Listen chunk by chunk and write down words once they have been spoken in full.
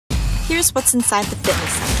Here's what's inside the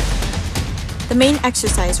fitness center. The main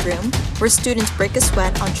exercise room, where students break a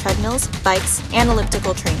sweat on treadmills, bikes, and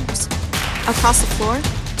elliptical trainers. Across the floor,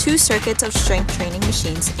 2 circuits of strength training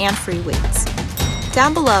machines and free weights.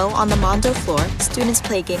 Down below, on the Mondo floor, students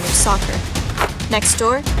play a game of soccer. Next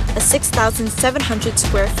door, a 6,700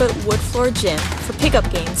 square foot wood floor gym for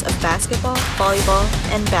pickup games of basketball, volleyball,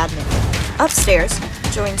 and badminton. Upstairs,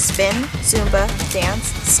 join spin, Zumba, dance,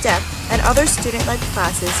 step, and other student-led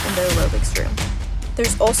classes in the aerobics room.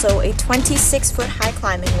 There's also a 26-foot high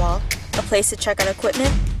climbing wall, a place to check out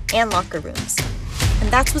equipment, and locker rooms.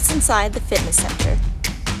 And that's what's inside the fitness center.